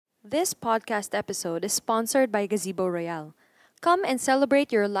This podcast episode is sponsored by Gazebo Royale. Come and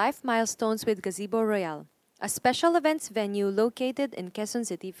celebrate your life milestones with Gazebo Royale, a special events venue located in Quezon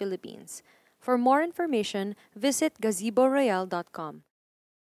City, Philippines. For more information, visit gazeboroyale.com.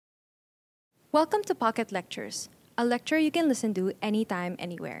 Welcome to Pocket Lectures, a lecture you can listen to anytime,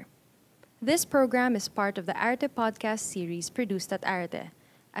 anywhere. This program is part of the Arete podcast series produced at Arete,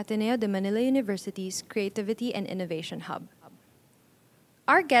 Ateneo de Manila University's Creativity and Innovation Hub.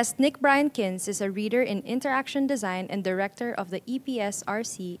 Our guest, Nick Brian Kins, is a reader in interaction design and director of the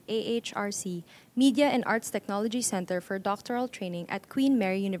EPSRC AHRC Media and Arts Technology Center for doctoral training at Queen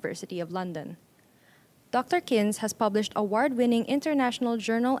Mary University of London. Dr. Kins has published award-winning international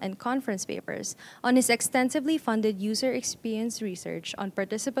journal and conference papers on his extensively funded user experience research on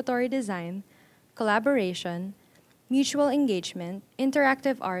participatory design, collaboration, mutual engagement,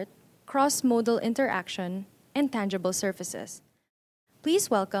 interactive art, cross-modal interaction, and tangible surfaces.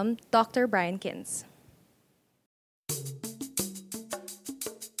 Please welcome Dr. Brian Kins.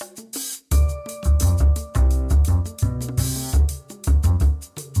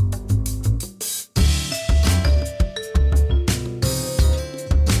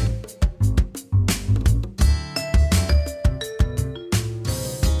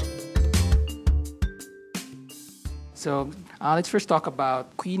 Let's first talk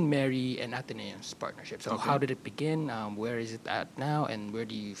about Queen Mary and Ateneum's partnership. So, how did it begin? Where is it at now, and where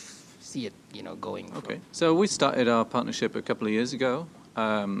do you see it, going? Okay. So we started our partnership a couple of years ago.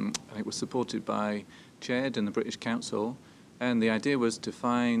 And it was supported by CHED and the British Council, and the idea was to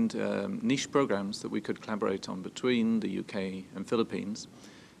find niche programs that we could collaborate on between the UK and Philippines.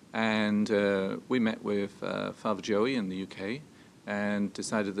 And we met with Father Joey in the UK and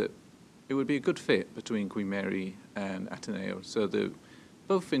decided that it would be a good fit between Queen Mary and Ateneo. So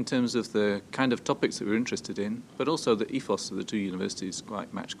both in terms of the kind of topics that we're interested in, but also the ethos of the two universities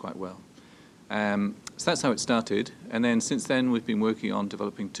match quite well. So that's how it started. And then since then, we've been working on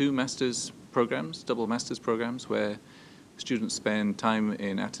developing two master's programs, double master's programs, where students spend time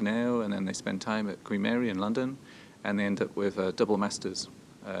in Ateneo and then they spend time at Queen Mary in London, and they end up with a double master's.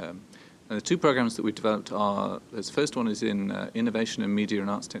 And the two programs that we've developed are, the first one is in Innovation in Media and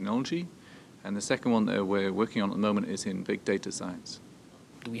Arts Technology, and the second one that we're working on at the moment is in Big Data Science.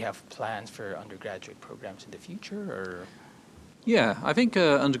 Do we have plans for undergraduate programs in the future, or? Yeah, I think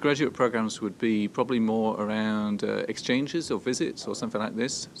undergraduate programs would be probably more around exchanges or visits or something like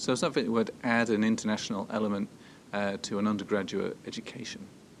this. So something that would add an international element to an undergraduate education.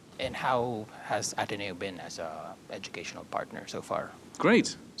 And how has Ateneo been as an educational partner so far?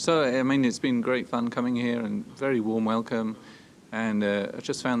 Great. So, I mean, it's been great fun coming here and very warm welcome. And I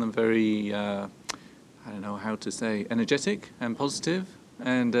just found them very, I don't know how to say, energetic and positive.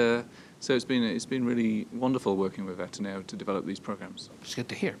 And so it's been really wonderful working with Ateneo to develop these programs. It's good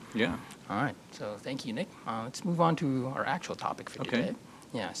to hear. Yeah. All right. So thank you, Nick. Let's move on to our actual topic for Okay. today.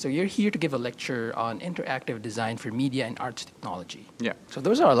 Yeah. So you're here to give a lecture on interactive design for media and arts technology. Yeah. So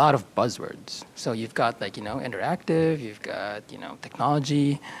those are a lot of buzzwords. So you've got interactive, you've got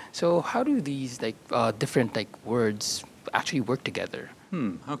technology. So how do these different words actually work together?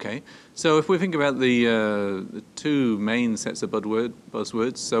 Okay. So if we think about the two main sets of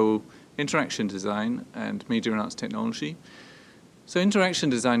buzzwords, so interaction design and media and arts technology. So interaction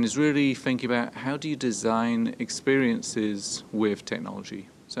design is really thinking about how do you design experiences with technology.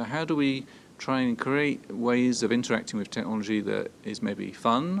 So how do we try and create ways of interacting with technology that is maybe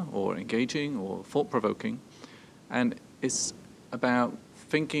fun or engaging or thought-provoking. And it's about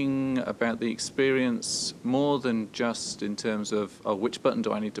thinking about the experience more than just in terms of which button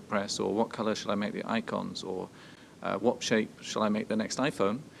do I need to press, or what color shall I make the icons, or what shape shall I make the next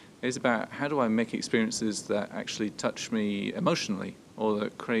iPhone. It's about how do I make experiences that actually touch me emotionally, or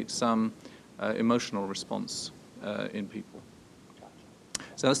that create some emotional response in people.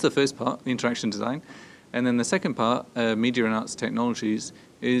 So that's the first part, the interaction design. And then the second part, media and arts technologies,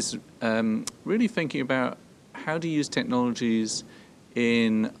 is really thinking about how to use technologies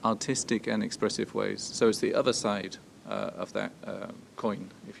in artistic and expressive ways. So it's the other side of that coin,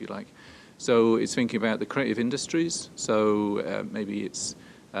 if you like. So it's thinking about the creative industries. So maybe it's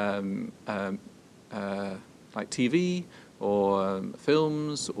like TV or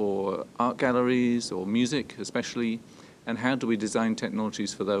films or art galleries or music especially, and how do we design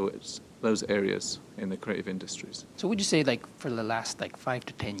technologies for those areas in the creative industries. So would you say for the last 5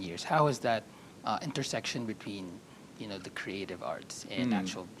 to 10 years, how has that intersection between the creative arts and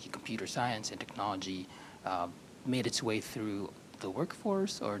actual computer science and technology made its way through the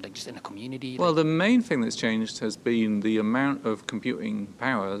workforce, or just in a community? Well, the main thing that's changed has been the amount of computing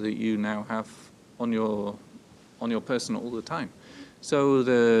power that you now have on your person all the time. So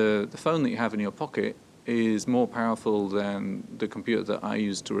the phone that you have in your pocket is more powerful than the computer that I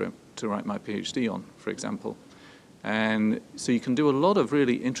use to write my PhD on, for example. And so you can do a lot of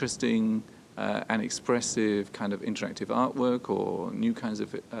really interesting and expressive kind of interactive artwork or new kinds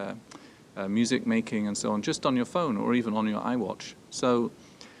of music making and so on, just on your phone or even on your iWatch. So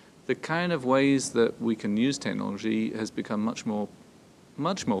the kind of ways that we can use technology has become much more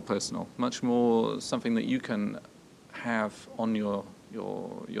personal, much more something that you can have on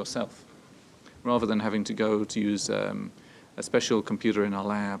yourself, rather than having to go to use a special computer in a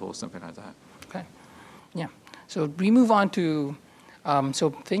lab or something like that. Okay. Yeah. So we move on to,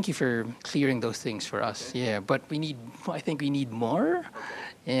 so thank you for clearing those things for us. Okay. Yeah, but I think we need more.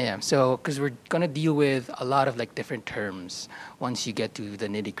 Yeah, so because we're going to deal with a lot of like different terms once you get to the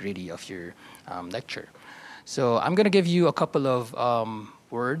nitty-gritty of your lecture. So I'm going to give you a couple of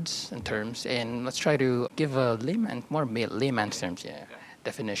words and terms, and let's try to give a layman's terms,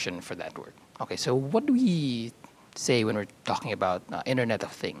 definition for that word. Okay, so what do we say when we're talking about Internet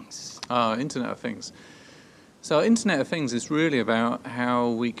of Things? Internet of Things. So Internet of Things is really about how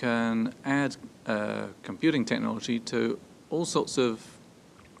we can add computing technology to all sorts of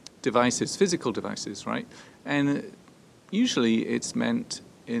devices, physical devices, right? And usually it's meant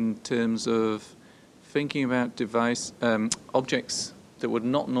in terms of thinking about objects that would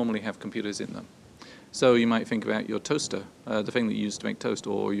not normally have computers in them. So you might think about your toaster, the thing that you use to make toast,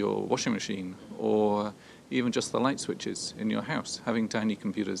 or your washing machine, or even just the light switches in your house, having tiny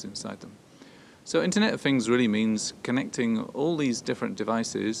computers inside them. So Internet of Things really means connecting all these different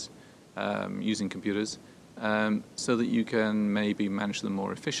devices using computers so that you can maybe manage them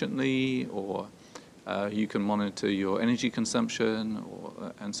more efficiently, or you can monitor your energy consumption,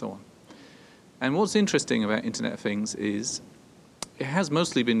 and so on. And what's interesting about Internet of Things is it has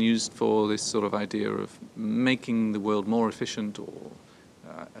mostly been used for this sort of idea of making the world more efficient, or,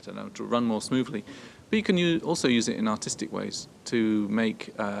 to run more smoothly. But you can also use it in artistic ways to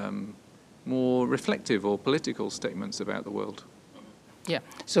make more reflective or political statements about the world. Yeah,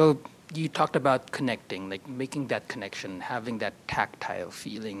 so you talked about connecting, like making that connection, having that tactile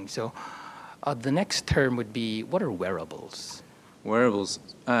feeling. So the next term would be, what are wearables? Wearables.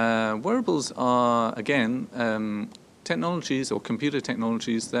 Wearables are, again, technologies or computer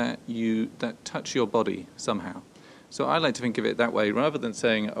technologies that touch your body somehow. So I like to think of it that way, rather than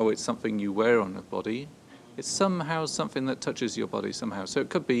saying, oh, it's something you wear on the body. It's somehow something that touches your body somehow. So it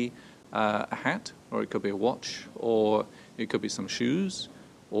could be a hat, or it could be a watch, or it could be some shoes,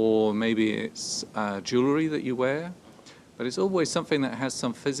 or maybe it's jewelry that you wear. But it's always something that has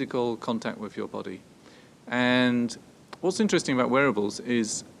some physical contact with your body. And what's interesting about wearables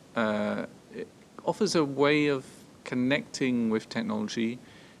is it offers a way of connecting with technology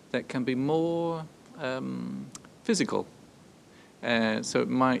that can be more physical. So it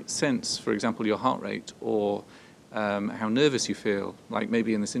might sense, for example, your heart rate, or how nervous you feel. Like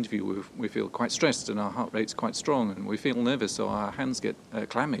maybe in this interview we feel quite stressed and our heart rate's quite strong, and we feel nervous, so our hands get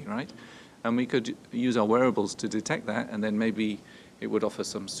clammy, right? And we could use our wearables to detect that, and then maybe it would offer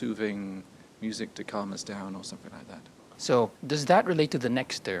some soothing music to calm us down or something like that. So does that relate to the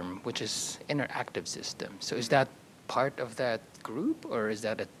next term, which is interactive system? So is that part of that group, or is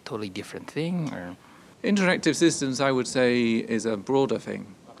that a totally different thing? Or interactive systems, I would say, is a broader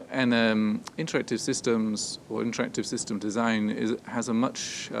thing. Okay. And interactive systems or interactive system design has a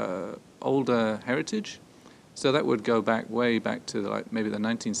much older heritage. So that would go way back to maybe the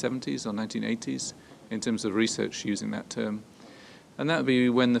 1970s or 1980s in terms of research using that term. And that would be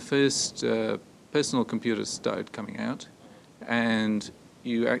when the first personal computers started coming out, and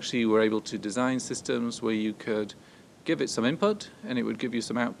you actually were able to design systems where you could give it some input and it would give you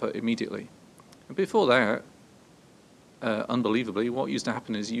some output immediately. And before that, unbelievably, what used to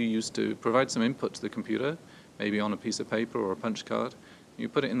happen is you used to provide some input to the computer, maybe on a piece of paper or a punch card. You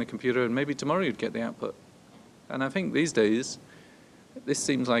put it in the computer, and maybe tomorrow you'd get the output. And I think these days, this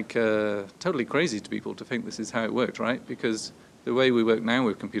seems like totally crazy to people to think this is how it worked, right? Because the way we work now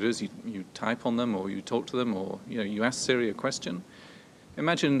with computers, you type on them, or you talk to them, or you ask Siri a question.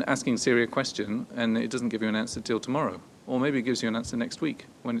 Imagine asking Siri a question and it doesn't give you an answer till tomorrow, or maybe it gives you an answer next week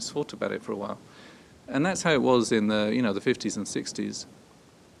when it's thought about it for a while. And that's how it was in the the 50s and 60s.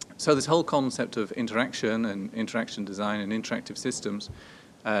 So this whole concept of interaction and interaction design and interactive systems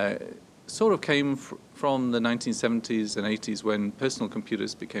sort of came from the 1970s and 80s, when personal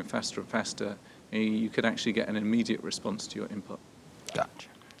computers became faster and faster, and you could actually get an immediate response to your input. Gotcha.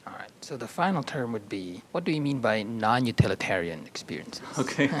 All right. So the final term would be, what do you mean by non-utilitarian experiences?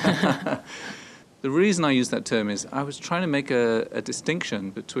 Okay. The reason I use that term is I was trying to make a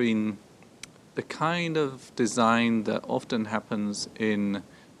distinction between the kind of design that often happens in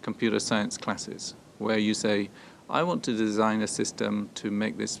computer science classes, where you say, I want to design a system to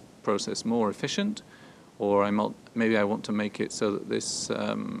make this process more efficient, or maybe I want to make it so that this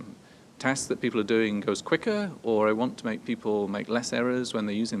task that people are doing goes quicker, or I want to make people make less errors when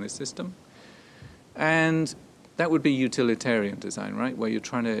they're using this system. And that would be utilitarian design, right? Where you're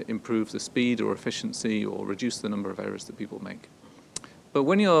trying to improve the speed or efficiency or reduce the number of errors that people make. But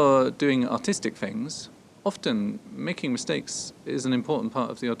when you're doing artistic things, often making mistakes is an important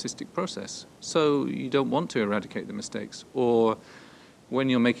part of the artistic process. So you don't want to eradicate the mistakes. Or when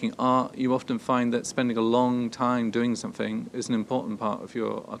you're making art, you often find that spending a long time doing something is an important part of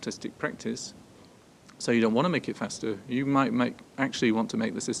your artistic practice. So you don't want to make it faster. You might actually want to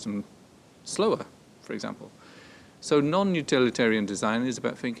make the system slower, for example. So non-utilitarian design is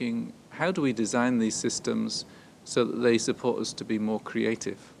about thinking, how do we design these systems so that they support us to be more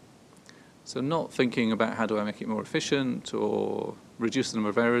creative? So not thinking about how do I make it more efficient or reduce the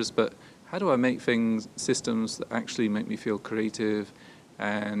number of errors, but how do I make systems that actually make me feel creative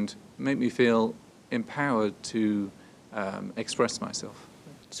and make me feel empowered to express myself.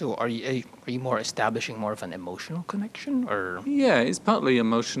 So are you more establishing more of an emotional connection, or? Yeah, it's partly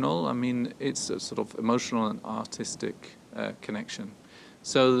emotional. I mean, it's a sort of emotional and artistic connection.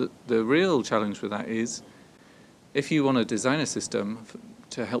 So the real challenge with that is, if you want to design a system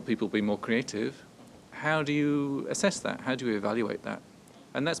to help people be more creative, how do you assess that? How do you evaluate that?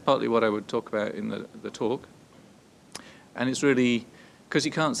 And that's partly what I would talk about in the talk. And it's really, because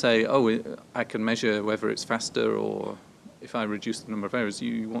you can't say, oh, I can measure whether it's faster or if I reduce the number of errors.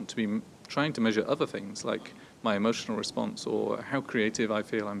 You want to be trying to measure other things like my emotional response or how creative I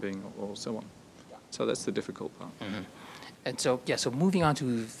feel I'm being or so on. So that's the difficult part. Mm-hmm. And so, so moving on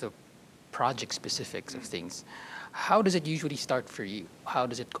to the project specifics of things, how does it usually start for you? How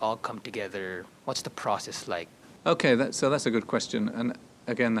does it all come together? What's the process like? Okay, that's a good question. And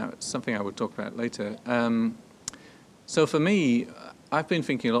again, that's something I would talk about later. So for me, I've been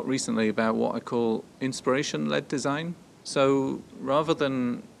thinking a lot recently about what I call inspiration-led design. So rather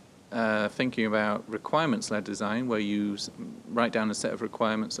than thinking about requirements-led design, where you write down a set of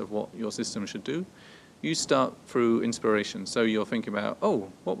requirements of what your system should do, you start through inspiration. So you're thinking about,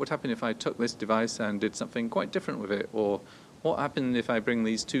 oh, what would happen if I took this device and did something quite different with it? Or what happened if I bring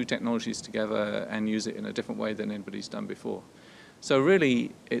these two technologies together and use it in a different way than anybody's done before? So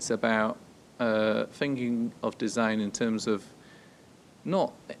really, it's about thinking of design in terms of,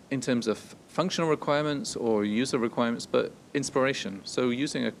 not in terms of functional requirements or user requirements, but inspiration. So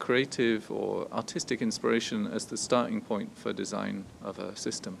using a creative or artistic inspiration as the starting point for design of a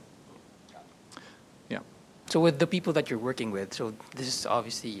system. Yeah. So with the people that you're working with, so this is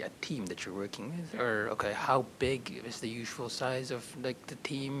obviously a team that you're working with, or okay, how big is the usual size of like the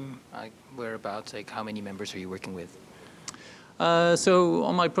team? Whereabouts, like how many members are you working with? So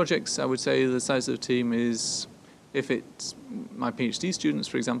on my projects, I would say the size of the team is, if it's my PhD students,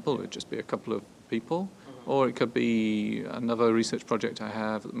 for example, it would just be a couple of people, or it could be another research project I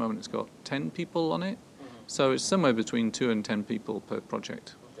have at the moment. It's got 10 people on it, so it's somewhere between 2 and 10 people per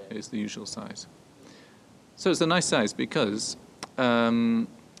project is the usual size. So it's a nice size because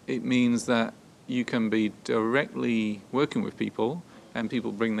it means that you can be directly working with people and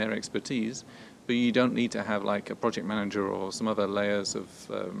people bring their expertise, but you don't need to have like a project manager or some other layers of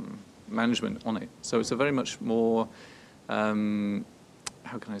management on it. So it's a very much more, how can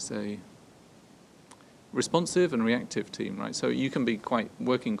I say, responsive and reactive team, right? So you can be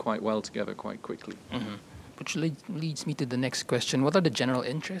working quite well together quite quickly. Mm-hmm. Which leads me to the next question. What are the general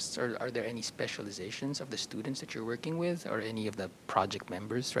interests, or are there any specializations of the students that you're working with, or any of the project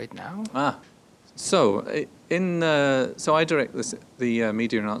members right now? So I direct the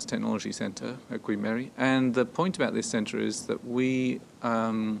Media and Arts Technology Centre at Queen Mary, and the point about this centre is that we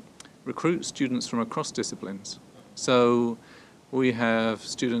recruit students from across disciplines. So we have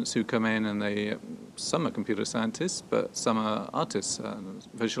students who come in and some are computer scientists, but some are artists,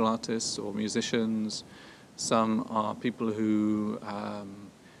 visual artists or musicians. Some are people who are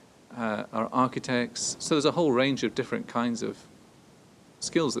architects. So there's a whole range of different kinds of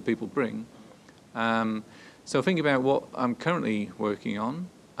skills that people bring. So thinking about what I'm currently working on,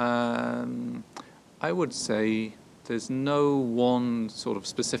 I would say there's no one sort of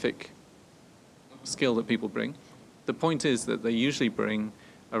specific skill that people bring. The point is that they usually bring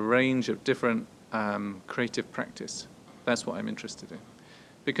a range of different creative practice. That's what I'm interested in.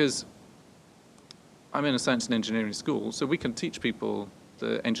 Because I'm in a science and engineering school, so we can teach people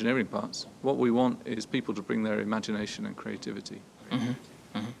the engineering parts. What we want is people to bring their imagination and creativity. Mm-hmm.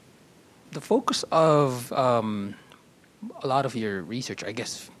 Mm-hmm. The focus of a lot of your research, I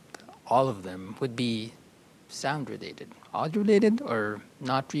guess all of them would be sound related. Audio related or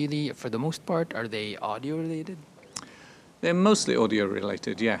not really? For the most part, are they audio related? They're mostly audio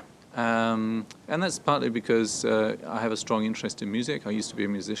related, yeah. And that's partly because I have a strong interest in music. I used to be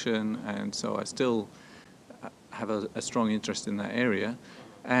a musician, and so I still have a strong interest in that area.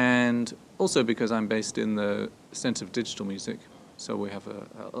 And also because I'm based in the Centre of Digital Music, so we have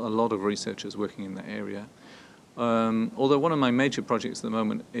a lot of researchers working in that area. Although one of my major projects at the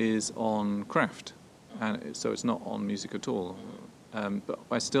moment is on craft, and so it's not on music at all. But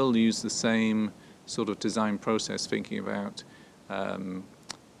I still use the same sort of design process, thinking about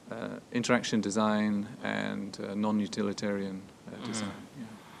interaction design and non-utilitarian design. Yeah.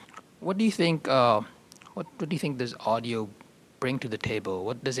 What do you think? What do you think does audio bring to the table?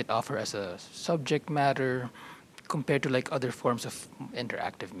 What does it offer as a subject matter compared to like other forms of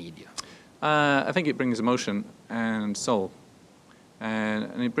interactive media? I think it brings emotion and soul,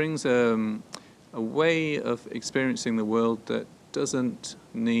 and it brings a way of experiencing the world that doesn't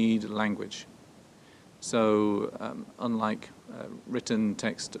need language. So unlike written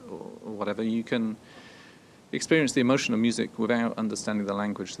text or whatever, you can experience the emotion of music without understanding the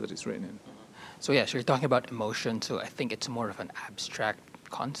language that it's written in. So yeah, so you're talking about emotion, so I think it's more of an abstract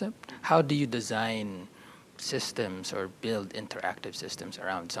concept. How do you design systems or build interactive systems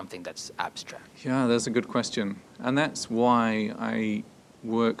around something that's abstract? Yeah, that's a good question. And that's why I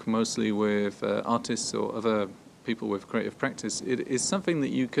work mostly with artists or other people with creative practice. It is something that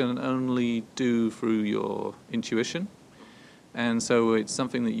you can only do through your intuition. And so it's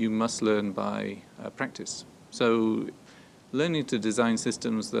something that you must learn by practice. So learning to design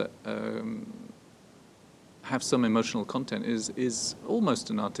systems that have some emotional content is almost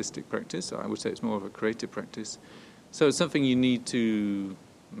an artistic practice. I would say it's more of a creative practice. So it's something you need to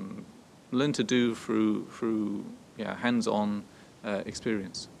learn to do through hands-on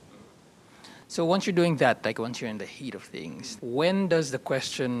experience. So once you're doing that, like once you're in the heat of things, when does the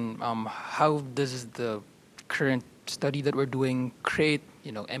question, how does the current study that we're doing create,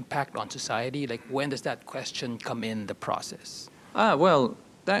 impact on society? Like when does that question come in the process? Well,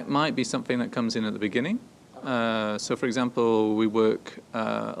 that might be something that comes in at the beginning. So, for example, we work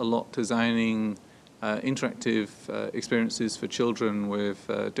a lot designing interactive experiences for children with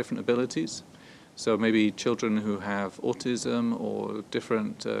different abilities. So maybe children who have autism or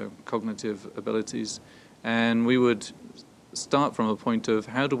different cognitive abilities. And we would start from a point of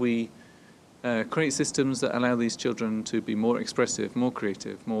how do we create systems that allow these children to be more expressive, more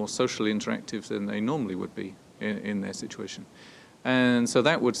creative, more socially interactive than they normally would be in their situation. And so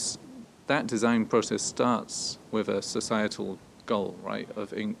that design process starts with a societal goal, right,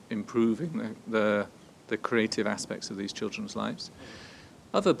 of improving the creative aspects of these children's lives.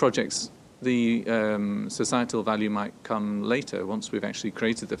 Other projects, the societal value might come later, once we've actually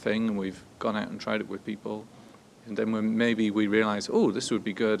created the thing and we've gone out and tried it with people. And then when maybe we realize, this would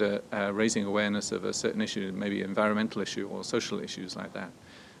be good at raising awareness of a certain issue, maybe environmental issue or social issues like that.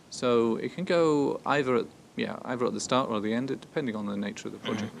 So it can go either at the start or the end, depending on the nature of the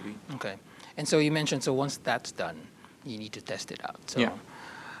project. Really. Okay. And so you mentioned, so once that's done, you need to test it out. So yeah.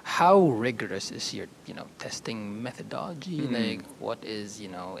 How rigorous is your, testing methodology? Like what is,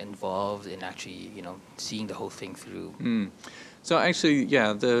 involved in actually, seeing the whole thing through? So actually,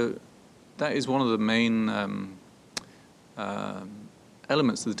 that is one of the main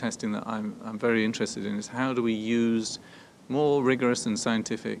elements of the testing that I'm very interested in, is how do we use more rigorous and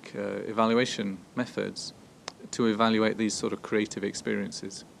scientific evaluation methods to evaluate these sort of creative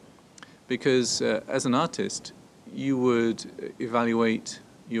experiences. Because as an artist, you would evaluate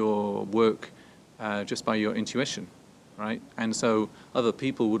your work just by your intuition, right? And so other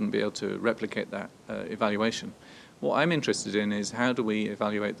people wouldn't be able to replicate that evaluation. What I'm interested in is how do we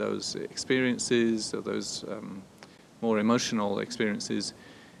evaluate those experiences or those more emotional experiences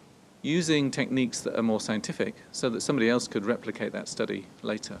using techniques that are more scientific so that somebody else could replicate that study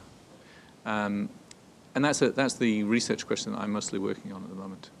later. And that's the research question that I'm mostly working on at the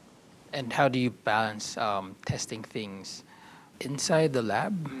moment. And how do you balance testing things inside the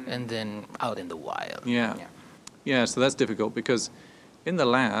lab and then out in the wild? Yeah, so that's difficult because in the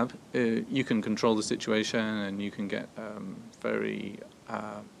lab, you can control the situation and you can get very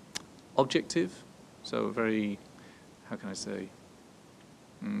objective, so very, how can I say,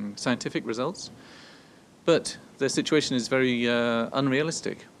 scientific results. But the situation is very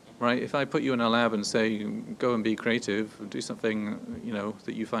unrealistic, right? If I put you in a lab and say, go and be creative, do something,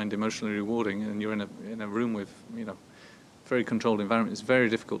 that you find emotionally rewarding, and you're in a room with, very controlled environment, it's very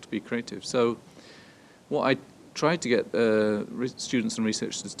difficult to be creative. So what I tried to get students and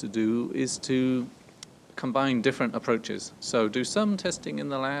researchers to do is to combine different approaches. So do some testing in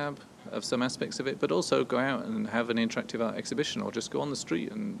the lab, of some aspects of it, but also go out and have an interactive art exhibition or just go on the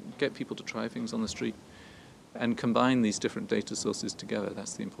street and get people to try things on the street and combine these different data sources together.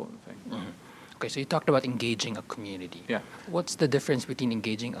 That's the important thing. Mm-hmm. Okay, so you talked about engaging a community. Yeah. What's the difference between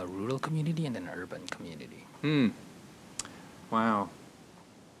engaging a rural community and an urban community? Wow.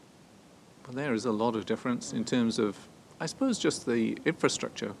 Well, there is a lot of difference in terms of, I suppose, just the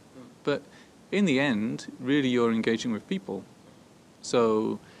infrastructure. But in the end, really you're engaging with people.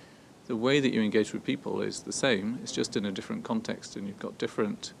 So the way that you engage with people is the same. It's just in a different context and you've got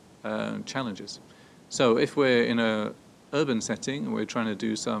different challenges. So if we're in an urban setting and we're trying to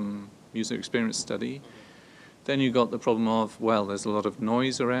do some user experience study, then you've got the problem of, well, there's a lot of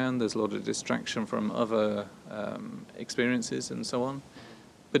noise around, there's a lot of distraction from other experiences and so on.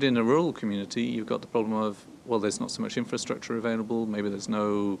 But in a rural community, you've got the problem of, well, there's not so much infrastructure available, maybe there's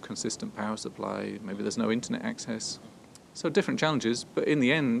no consistent power supply, maybe there's no internet access. So different challenges, but in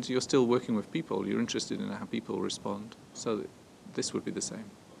the end, you're still working with people. You're interested in how people respond. So this would be the same.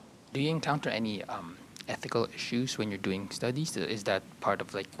 Do you encounter any ethical issues when you're doing studies? Is that part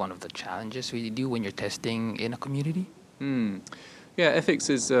of like one of the challenges you do when you're testing in a community? Yeah, ethics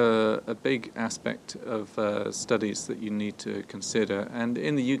is a big aspect of studies that you need to consider. And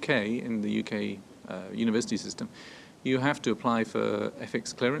in the UK university system, you have to apply for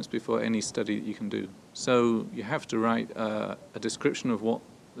ethics clearance before any study that you can do. So you have to write a description of what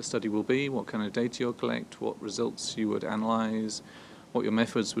the study will be, what kind of data you'll collect, what results you would analyze, what your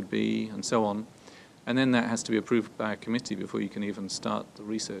methods would be, and so on. And then that has to be approved by a committee before you can even start the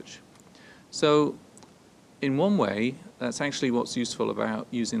research. So in one way, that's actually what's useful about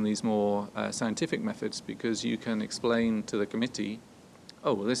using these more scientific methods, because you can explain to the committee,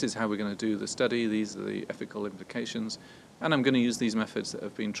 oh, well, this is how we're going to do the study, these are the ethical implications, and I'm going to use these methods that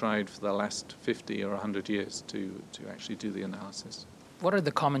have been tried for the last 50 or 100 years to actually do the analysis. What are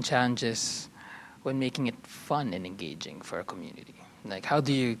the common challenges when making it fun and engaging for a community? Like, how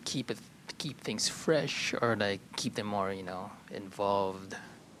do you keep things fresh, or like keep them more, involved?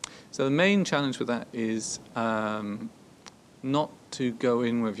 So the main challenge with that is not to go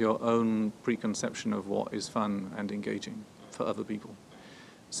in with your own preconception of what is fun and engaging for other people.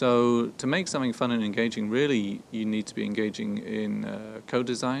 So to make something fun and engaging, really you need to be engaging in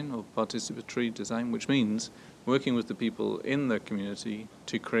co-design or participatory design, which means working with the people in the community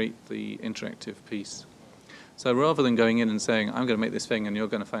to create the interactive piece. So rather than going in and saying, I'm going to make this thing and you're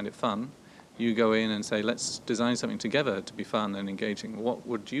going to find it fun, you go in and say, let's design something together to be fun and engaging. What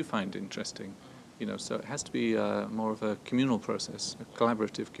would you find interesting? So it has to be more of a communal process, a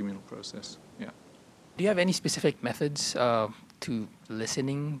collaborative communal process. Yeah. Do you have any specific methods to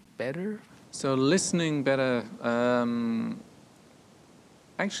listening better? So listening better,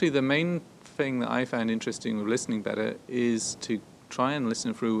 actually the main thing that I found interesting with listening better is to try and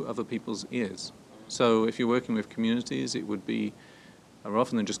listen through other people's ears. So if you're working with communities, it would be,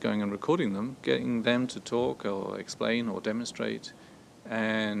 rather than just going and recording them, getting them to talk or explain or demonstrate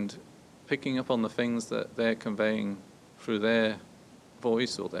and picking up on the things that they're conveying through their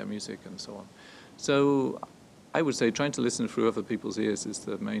voice or their music and so on. So I would say trying to listen through other people's ears is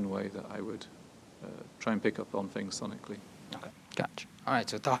the main way that I would try and pick up on things sonically. Okay, gotcha. All right,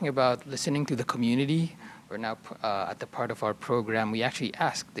 so talking about listening to the community, we're now at the part of our program. We actually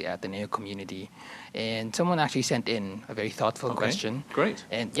asked the Ateneo community, and someone actually sent in a very thoughtful question. Great.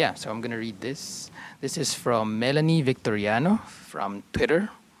 And yeah, so I'm going to read this. This is from Melanie Victoriano from Twitter.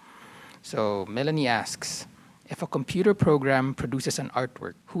 So Melanie asks, if a computer program produces an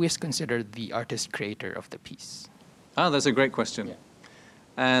artwork, who is considered the artist creator of the piece? That's a great question. Yeah.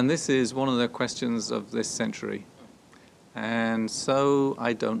 And this is one of the questions of this century. And so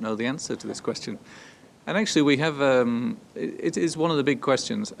I don't know the answer to this question. And actually we have, it is one of the big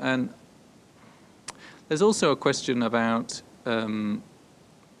questions. And there's also a question about,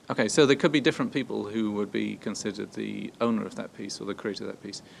 so there could be different people who would be considered the owner of that piece or the creator of that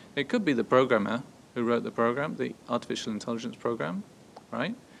piece. It could be the programmer who wrote the program, the artificial intelligence program,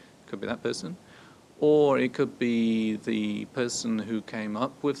 right? Could be that person. Or it could be the person who came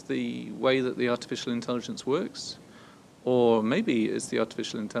up with the way that the artificial intelligence works. Or maybe it's the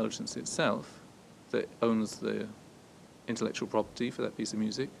artificial intelligence itself that owns the intellectual property for that piece of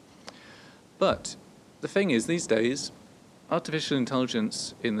music. But the thing is, these days, artificial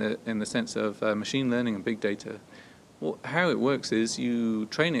intelligence in the sense of machine learning and big data, how it works is you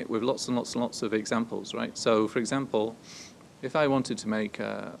train it with lots and lots and lots of examples, right? So, for example, if I wanted to make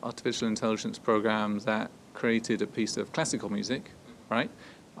an artificial intelligence program that created a piece of classical music, right,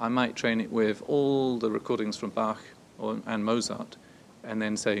 I might train it with all the recordings from Bach and Mozart, and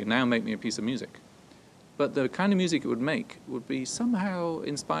then say, now make me a piece of music. but the kind of music it would make would be somehow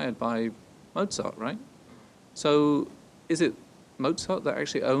inspired by Mozart, right? So is it Mozart that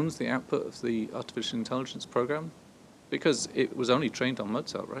actually owns the output of the artificial intelligence program? Because it was only trained on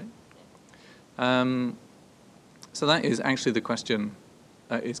Mozart, right? So that is actually the question.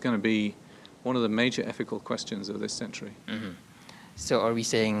 It's going to be one of the major ethical questions of this century. Mm-hmm. So are we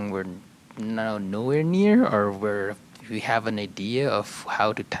saying we're now nowhere near, or we have an idea of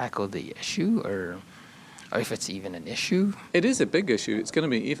how to tackle the issue, or if it's even an issue? It is a big issue. It's going to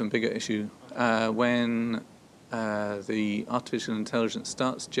be an even bigger issue when the artificial intelligence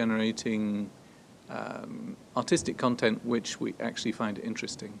starts generating artistic content which we actually find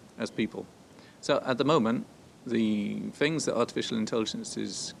interesting as people. So at the moment, the things that artificial intelligence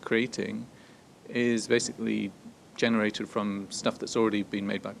is creating is basically generated from stuff that's already been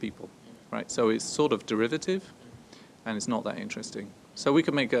made by people, right? So it's sort of derivative, and it's not that interesting. So we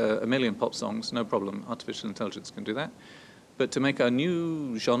could make a million pop songs, no problem. Artificial intelligence can do that. But to make a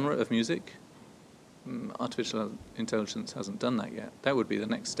new genre of music, artificial intelligence hasn't done that yet. That would be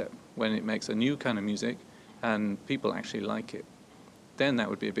the next step, when it makes a new kind of music and people actually like it. Then that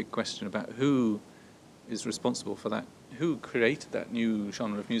would be a big question about who is responsible for that. Who created that new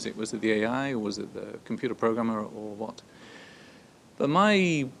genre of music? Was it the AI, or was it the computer programmer, or what? But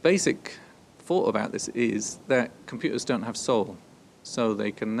my basic thought about this is that computers don't have soul, so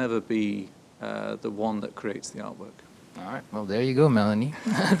they can never be the one that creates the artwork. All right. Well, there you go, Melanie.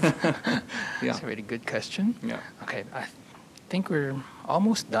 Yeah. That's a really good question. Yeah. Okay. I think we're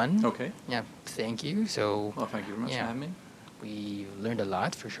almost done. Okay. Yeah. Thank you. So. Well, thank you very much for having me. We learned a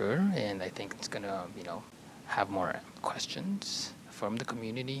lot for sure, and I think it's gonna, have more questions from the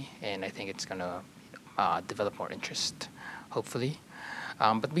community, and I think it's gonna develop more interest, hopefully.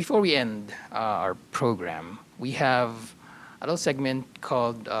 But before we end our program, we have a little segment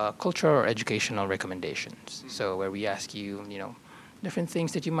called cultural or educational recommendations. So where we ask you, different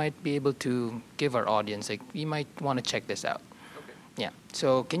things that you might be able to give our audience, like we might want to check this out. Okay. Yeah.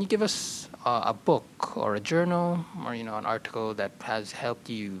 So can you give us a book or a journal or an article that has helped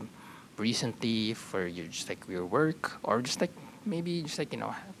you recently for your work, or maybe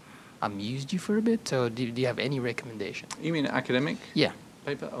amused you for a bit? So do you have any recommendation? You mean academic? Yeah.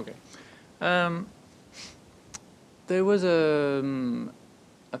 Paper? Okay. There was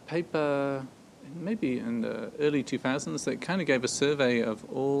a paper maybe in the early 2000s that kind of gave a survey of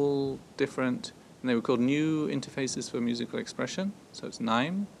all different, and they were called New Interfaces for Musical Expression. So it's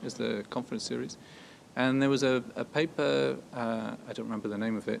NIME is the conference series. And there was a paper, I don't remember the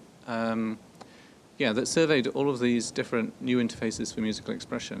name of it, that surveyed all of these different new interfaces for musical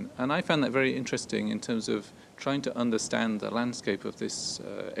expression. And I found that very interesting in terms of trying to understand the landscape of this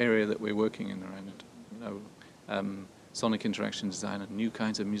area that we're working in around, sonic interaction design and new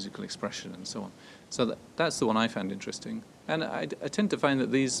kinds of musical expression and so on. So that's the one I found interesting. And I tend to find that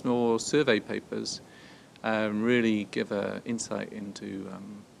these more survey papers really give an insight into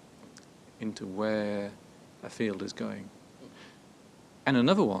where a field is going. And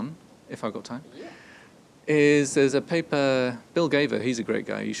another one, if I've got time, is there's a paper, Bill Gaver, he's a great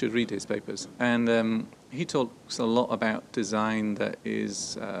guy, you should read his papers. And he talks a lot about design that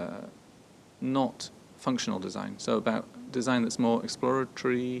is not functional design, so about design that's more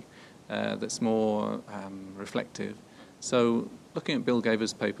exploratory, that's more reflective. So looking at Bill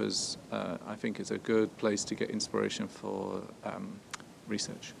Gaver's papers, I think is a good place to get inspiration for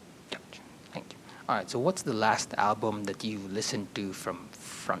research. Gotcha. Thank you. All right, so what's the last album that you listened to from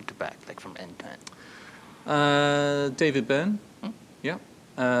front to back, like from end to end? David Byrne, yeah.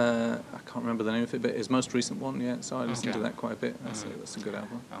 I can't remember the name of it, but his most recent one, so I listened to that quite a bit. That's a good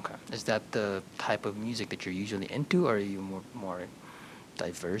album. Okay. Is that the type of music that you're usually into, or are you more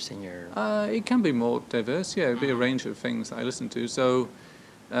diverse in your... It can be more diverse, it'd be a range of things that I listen to. So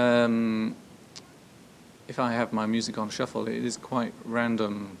if I have my music on shuffle, it is quite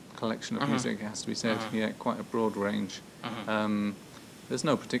random collection of music, it has to be said. Quite a broad range. There's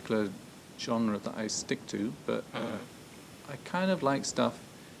no particular genre that I stick to, but I kind of like stuff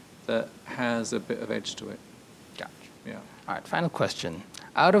that has a bit of edge to it. Gotcha. Yeah. All right, final question.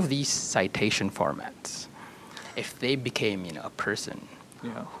 Out of these citation formats, if they became, a person,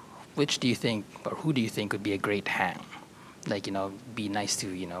 which do you think, or who do you think would be a great hang? Like, be nice to,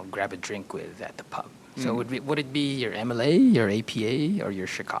 grab a drink with at the pub. So would it be your MLA, your APA, or your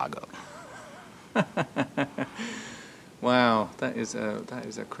Chicago? Wow, that is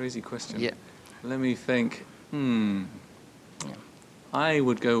a crazy question. Yeah. Let me think. I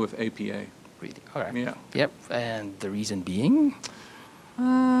would go with APA. Really? All right. Yeah. Yep. And the reason being?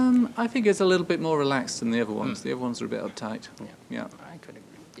 I think it's a little bit more relaxed than the other ones. The other ones are a bit uptight. Yeah. Yeah. I could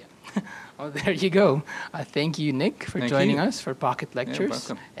agree. Oh, there you go. Thank you, Nick, for Thank joining you. us for Pocket Lectures.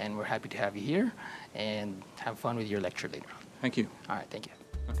 welcome. And we're happy to have you here. And have fun with your lecture later on. Thank you. All right, thank you.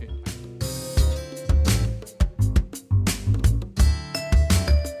 Okay.